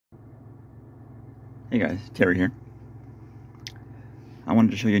Hey guys, Terry here. I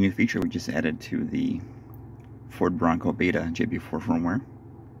wanted to show you a new feature we just added to the Ford Bronco Beta JB4 firmware.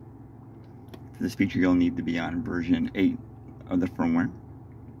 For this feature you'll need to be on version 8 of the firmware.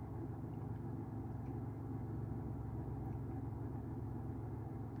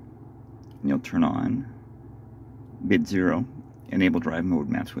 And you'll turn on bit 0, enable drive mode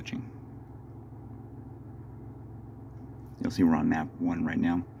map switching. You'll see we're on map 1 right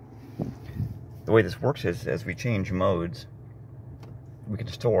now. The way this works is, as we change modes, we can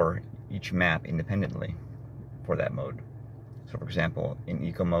store each map independently for that mode. So for example, in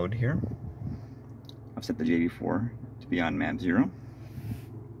eco mode here, I've set the JB4 to be on map 0.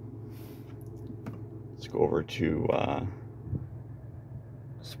 Let's go over to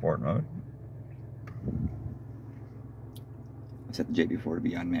sport mode. I've set the JB4 to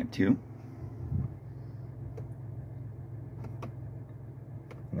be on map 2.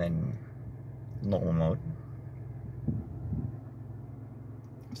 And then normal mode.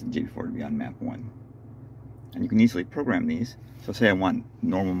 Set the JB4 to be on map 1. And you can easily program these. So say I want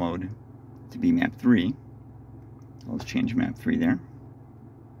normal mode to be map 3. I'll just change map 3 there.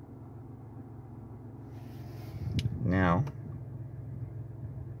 Now,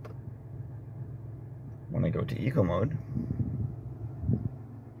 when I go to eco mode,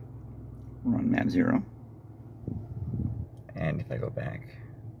 we're on map 0. And if I go back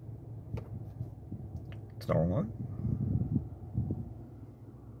to normal mode,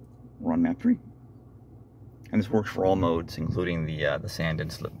 we're on map 3. And this works for all modes, including the sand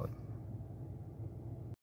and slip mode.